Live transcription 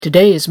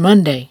Today is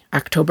Monday,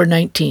 October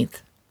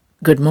 19th.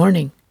 Good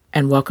morning,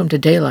 and welcome to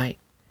Daylight,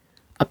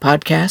 a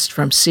podcast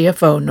from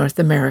CFO North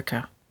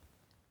America.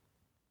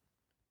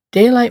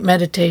 Daylight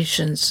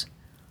Meditations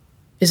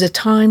is a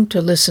time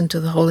to listen to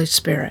the Holy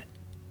Spirit.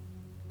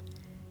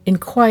 In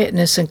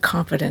quietness and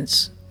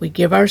confidence, we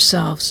give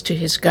ourselves to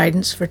His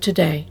guidance for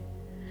today,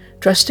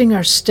 trusting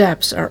our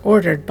steps are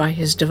ordered by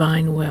His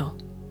divine will.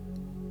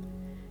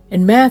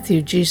 In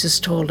Matthew, Jesus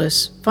told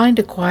us, "Find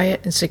a quiet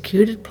and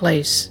secluded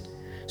place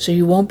so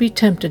you won't be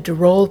tempted to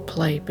role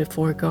play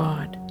before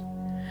God.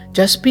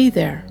 Just be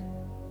there,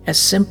 as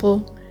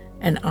simple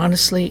and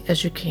honestly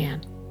as you can."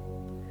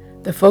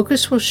 The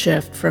focus will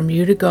shift from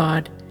you to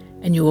God,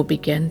 and you will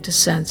begin to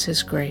sense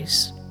His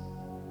grace.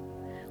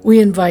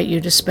 We invite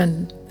you to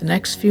spend the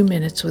next few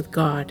minutes with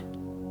God,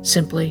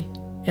 simply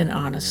and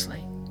honestly.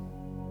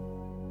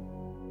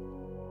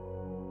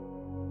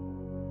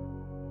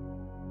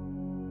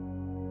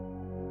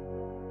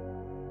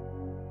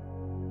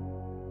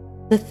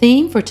 The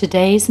theme for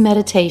today's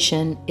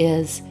meditation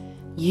is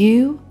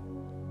You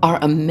are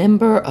a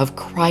member of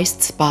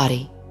Christ's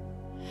body,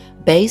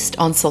 based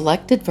on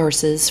selected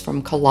verses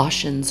from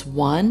Colossians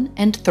 1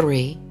 and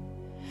 3,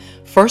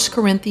 1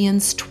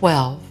 Corinthians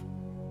 12,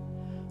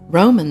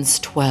 Romans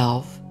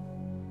 12,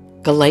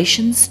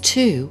 Galatians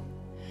 2,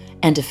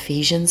 and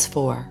Ephesians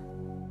 4.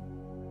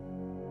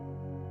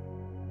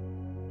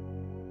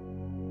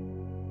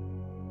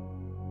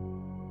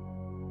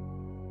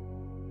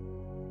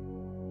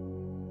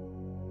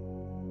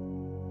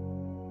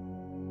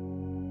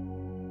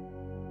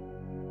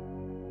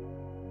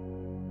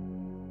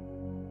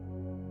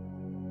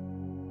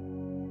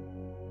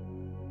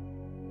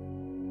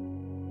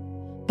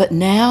 But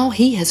now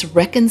He has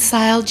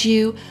reconciled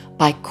you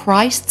by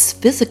Christ's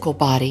physical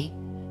body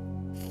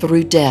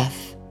through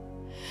death,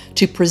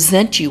 to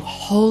present you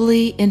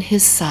holy in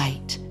His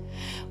sight,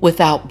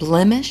 without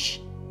blemish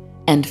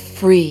and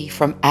free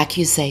from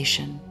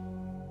accusation.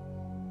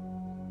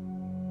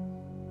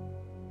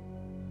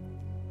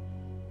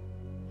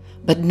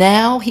 But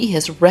now He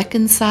has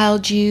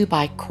reconciled you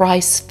by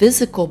Christ's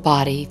physical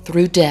body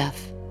through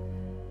death,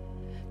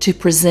 to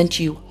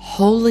present you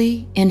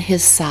holy in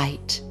His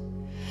sight,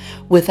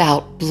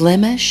 without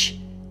blemish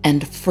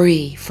and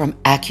free from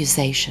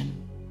accusation.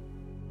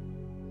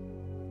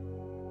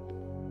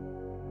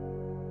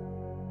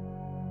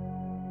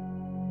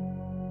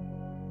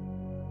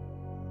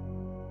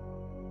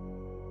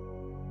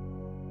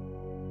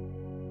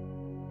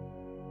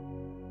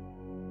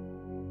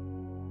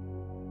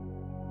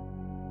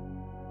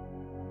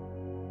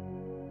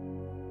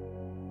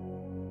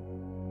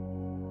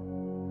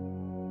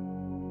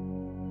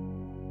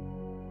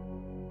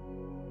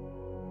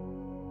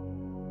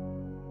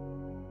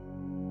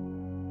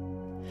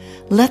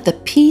 Let the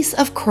peace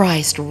of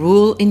Christ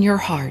rule in your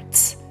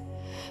hearts,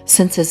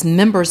 since as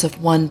members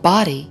of one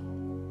body,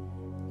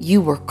 you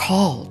were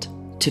called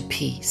to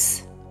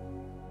peace.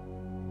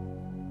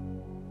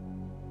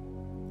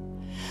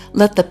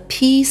 Let the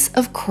peace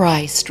of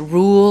Christ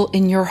rule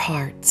in your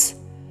hearts,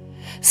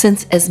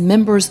 since as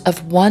members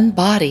of one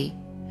body,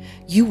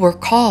 you were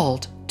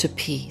called to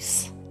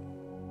peace.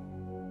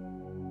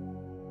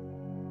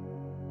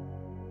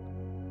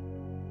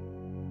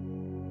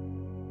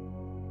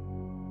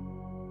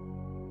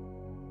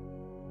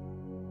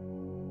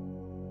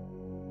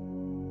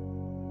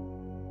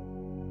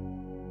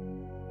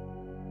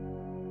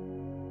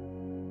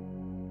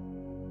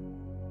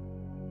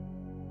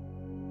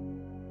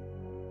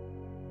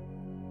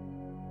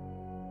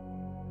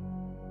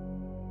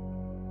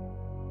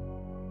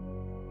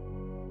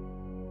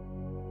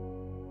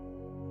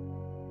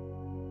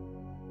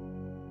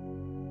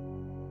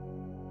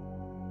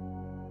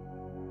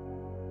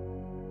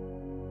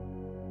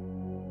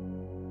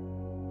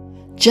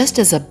 Just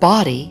as a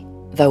body,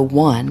 though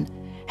one,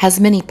 has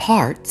many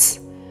parts,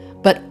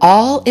 but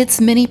all its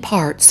many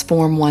parts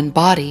form one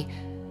body,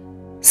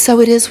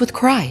 so it is with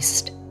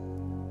Christ.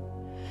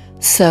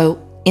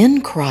 So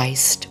in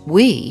Christ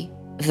we,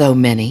 though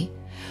many,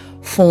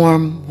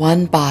 form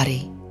one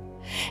body,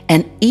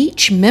 and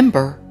each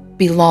member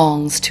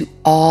belongs to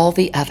all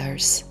the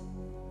others.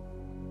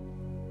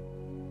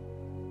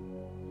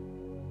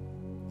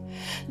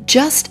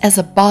 Just as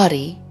a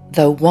body,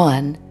 though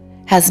one,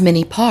 has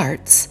many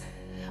parts,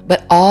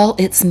 but all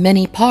its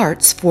many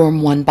parts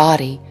form one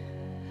body,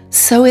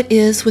 so it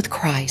is with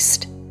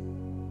Christ.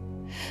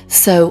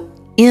 So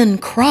in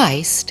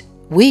Christ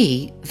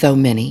we, though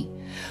many,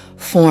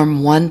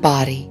 form one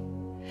body,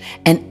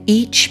 and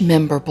each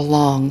member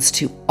belongs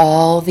to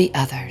all the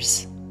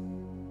others.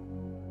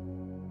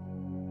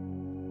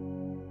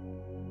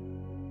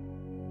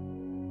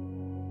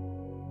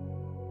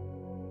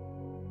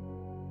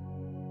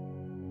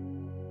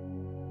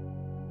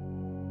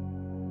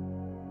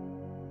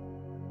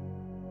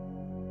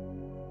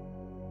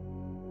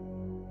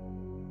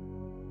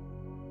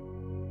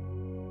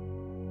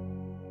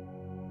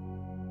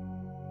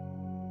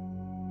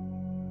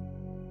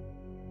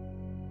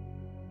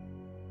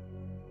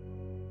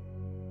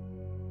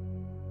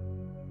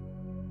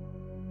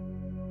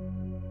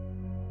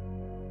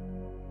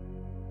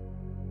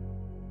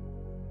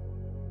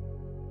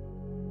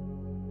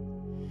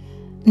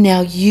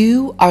 Now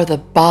you are the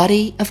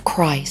body of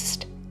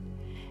Christ,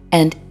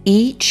 and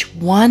each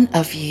one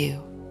of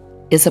you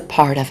is a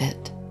part of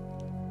it.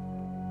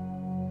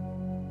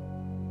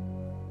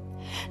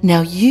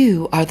 Now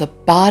you are the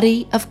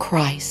body of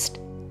Christ,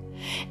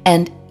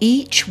 and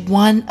each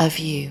one of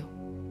you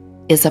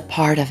is a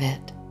part of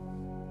it.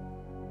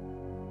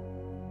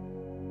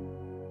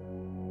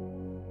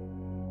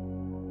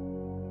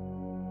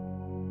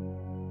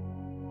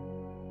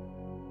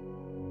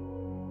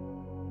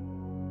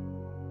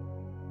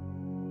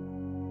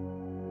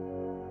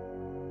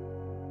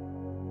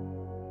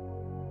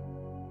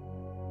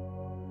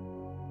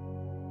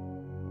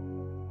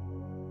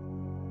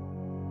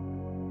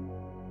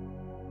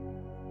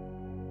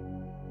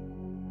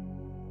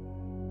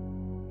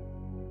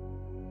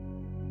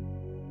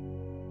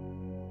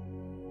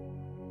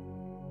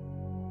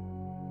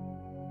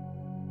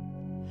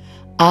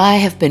 I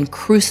have been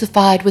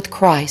crucified with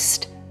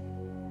Christ,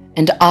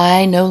 and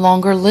I no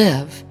longer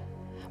live,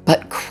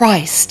 but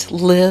Christ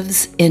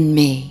lives in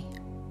me.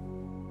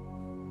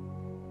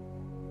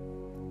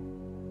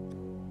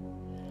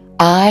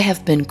 I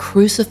have been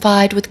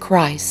crucified with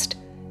Christ,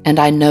 and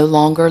I no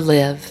longer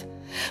live,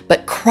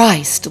 but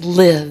Christ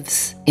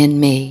lives in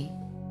me.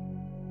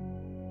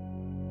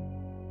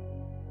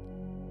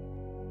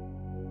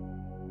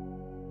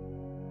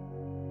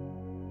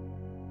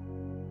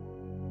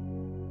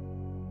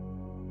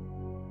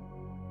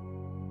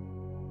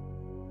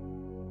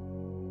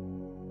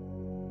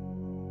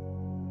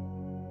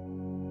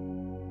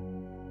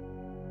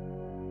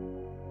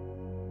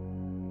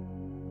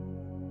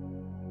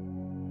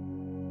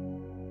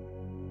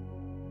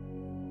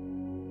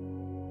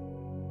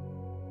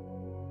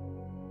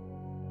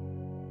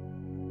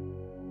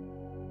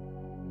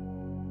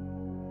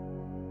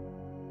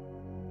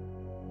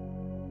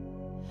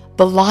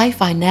 The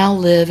life I now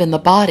live in the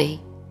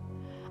body,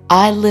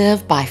 I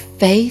live by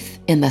faith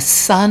in the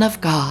Son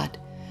of God,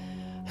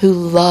 who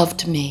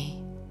loved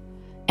me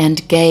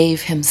and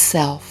gave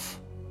himself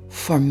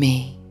for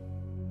me.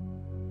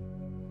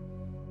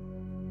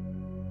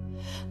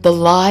 The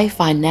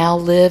life I now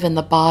live in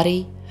the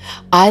body,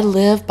 I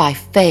live by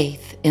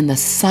faith in the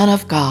Son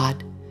of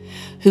God,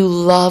 who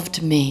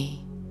loved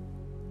me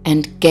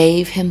and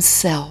gave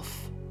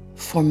himself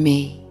for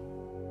me.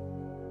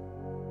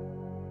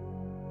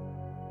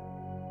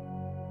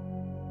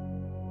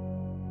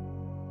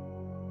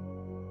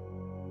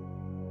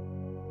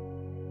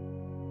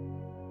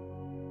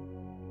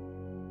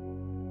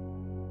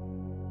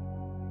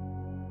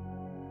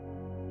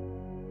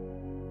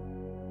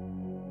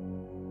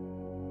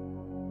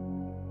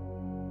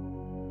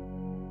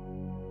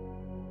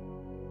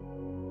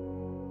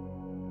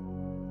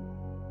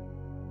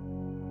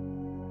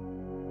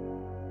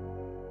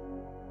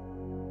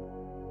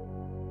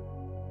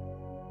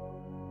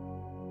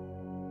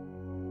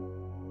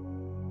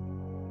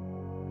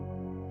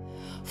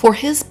 For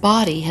his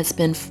body has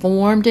been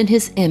formed in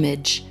his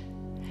image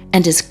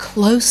and is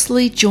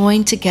closely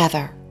joined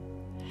together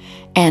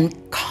and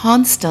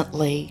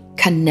constantly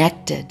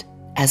connected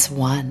as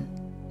one.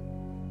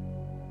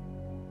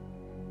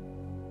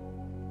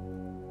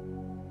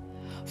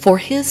 For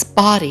his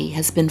body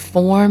has been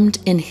formed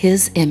in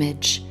his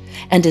image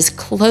and is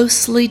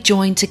closely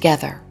joined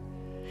together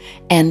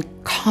and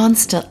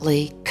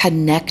constantly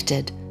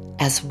connected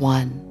as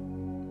one.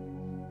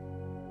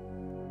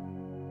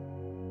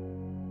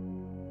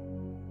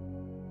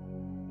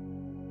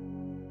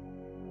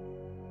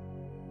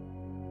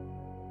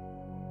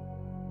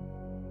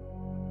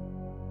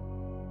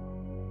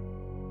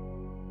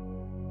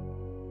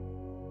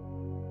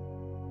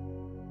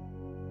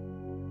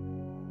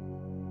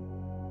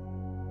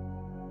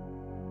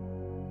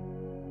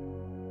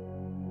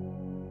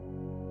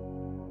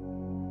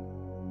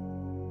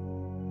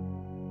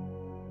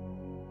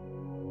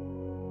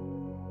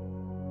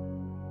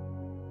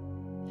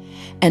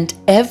 And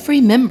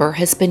every member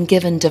has been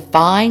given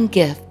divine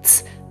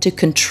gifts to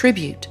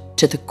contribute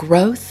to the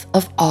growth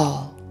of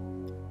all.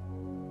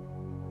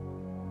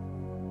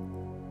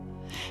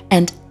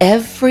 And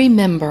every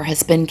member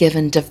has been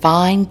given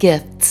divine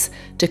gifts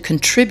to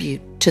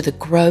contribute to the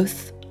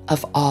growth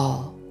of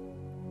all.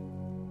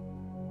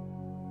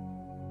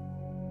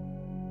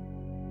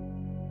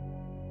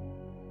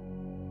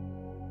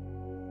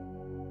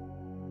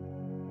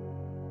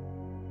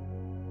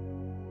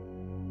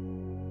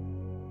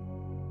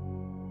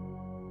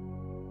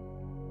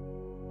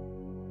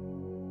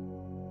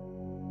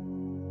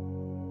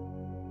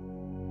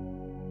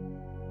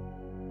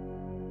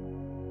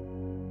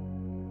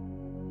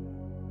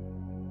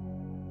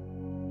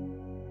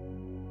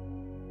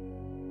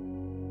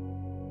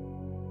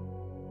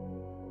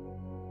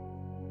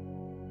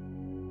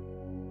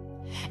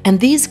 And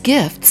these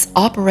gifts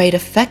operate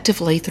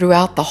effectively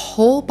throughout the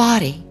whole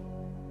body.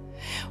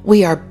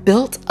 We are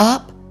built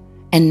up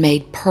and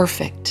made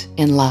perfect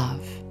in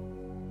love.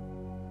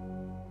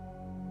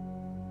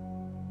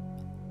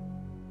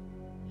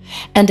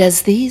 And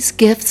as these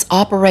gifts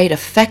operate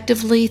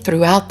effectively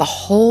throughout the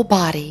whole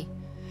body,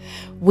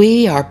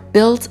 we are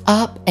built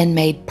up and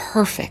made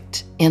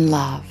perfect in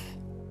love.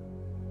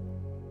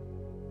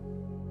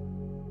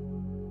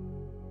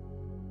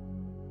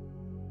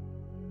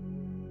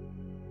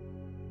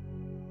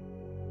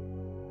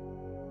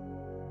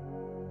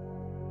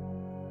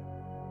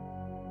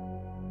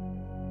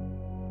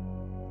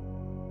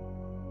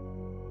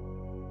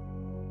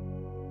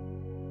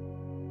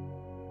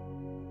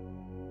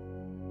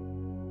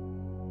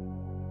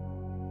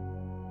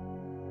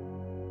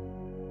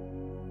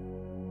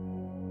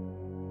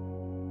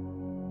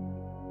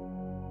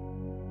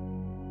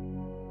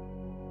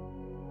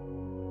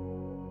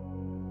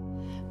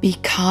 Be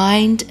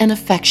kind and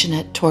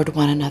affectionate toward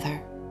one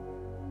another.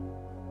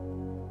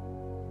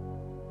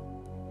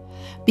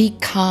 Be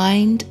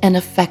kind and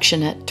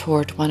affectionate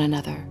toward one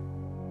another.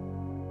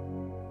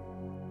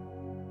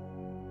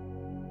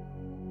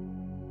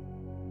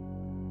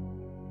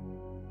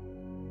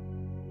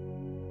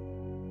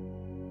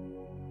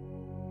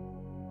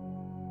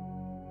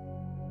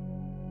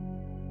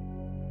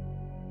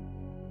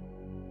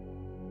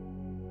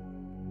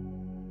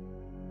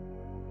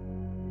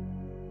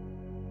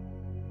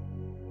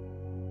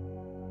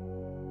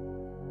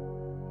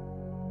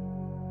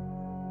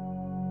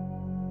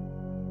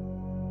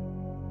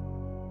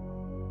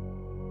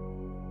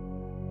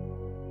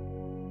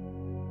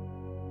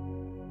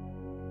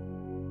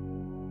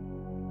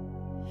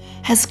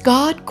 Has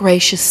God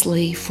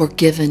graciously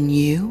forgiven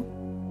you?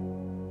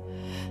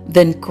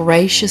 Then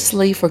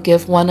graciously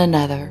forgive one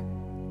another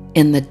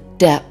in the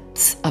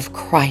depths of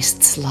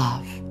Christ's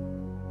love.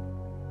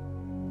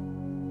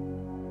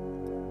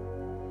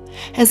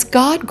 Has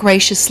God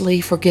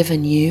graciously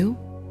forgiven you?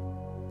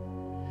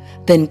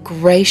 Then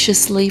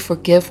graciously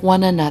forgive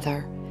one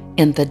another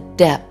in the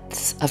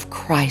depths of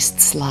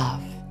Christ's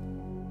love.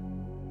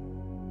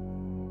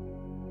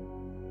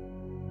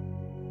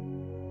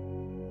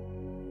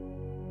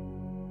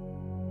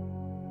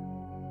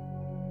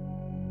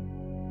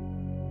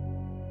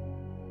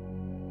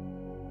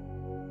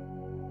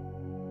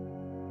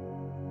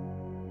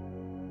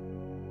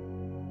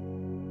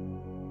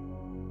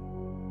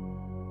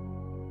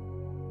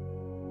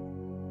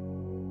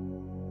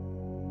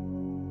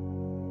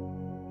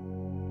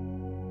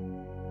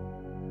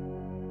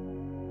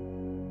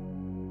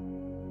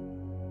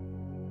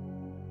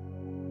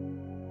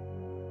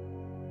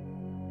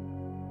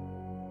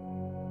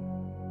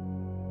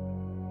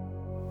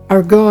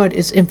 Our God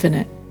is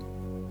infinite.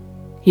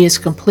 He is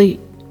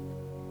complete.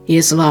 He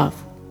is love.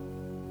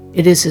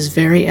 It is His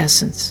very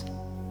essence.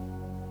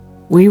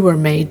 We were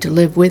made to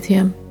live with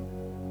Him,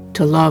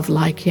 to love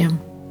like Him,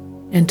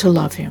 and to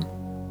love Him.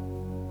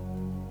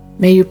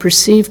 May you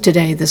perceive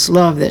today this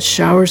love that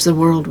showers the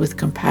world with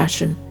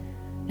compassion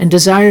and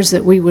desires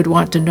that we would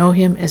want to know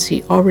Him as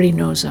He already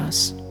knows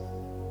us,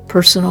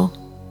 personal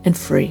and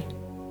free.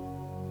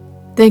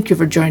 Thank you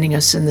for joining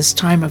us in this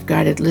time of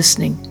guided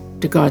listening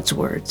to God's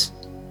words.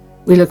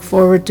 We look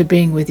forward to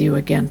being with you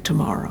again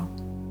tomorrow.